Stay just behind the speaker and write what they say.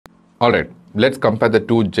Alright, let's compare the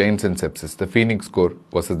two giants in sepsis, the Phoenix score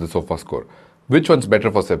versus the SOFA score. Which one's better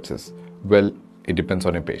for sepsis? Well, it depends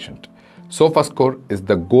on your patient. SOFA score is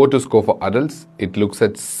the go-to score for adults. It looks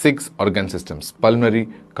at 6 organ systems: pulmonary,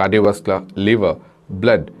 cardiovascular, liver,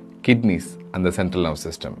 blood, kidneys, and the central nervous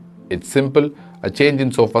system. It's simple. A change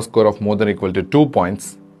in SOFA score of more than or equal to 2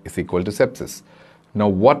 points is equal to sepsis. Now,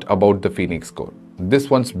 what about the Phoenix score? This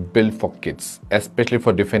one's built for kids, especially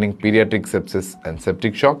for defining pediatric sepsis and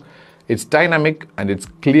septic shock. It's dynamic and it's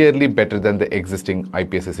clearly better than the existing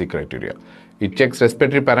IPSS criteria. It checks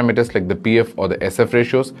respiratory parameters like the PF or the SF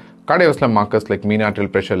ratios, cardiovascular markers like mean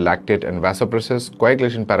arterial pressure, lactate and vasopressors,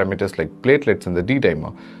 coagulation parameters like platelets and the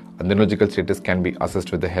D-dimer, and the neurological status can be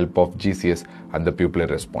assessed with the help of GCS and the pupillary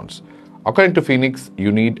response. According to Phoenix,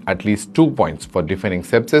 you need at least 2 points for defining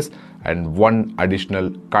sepsis and 1 additional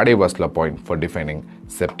cardiovascular point for defining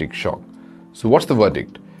septic shock. So what's the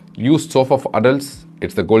verdict? Use SOFA for adults,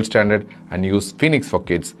 it's the gold standard, and use Phoenix for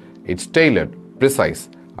kids. It's tailored, precise,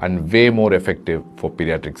 and way more effective for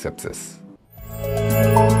pediatric sepsis.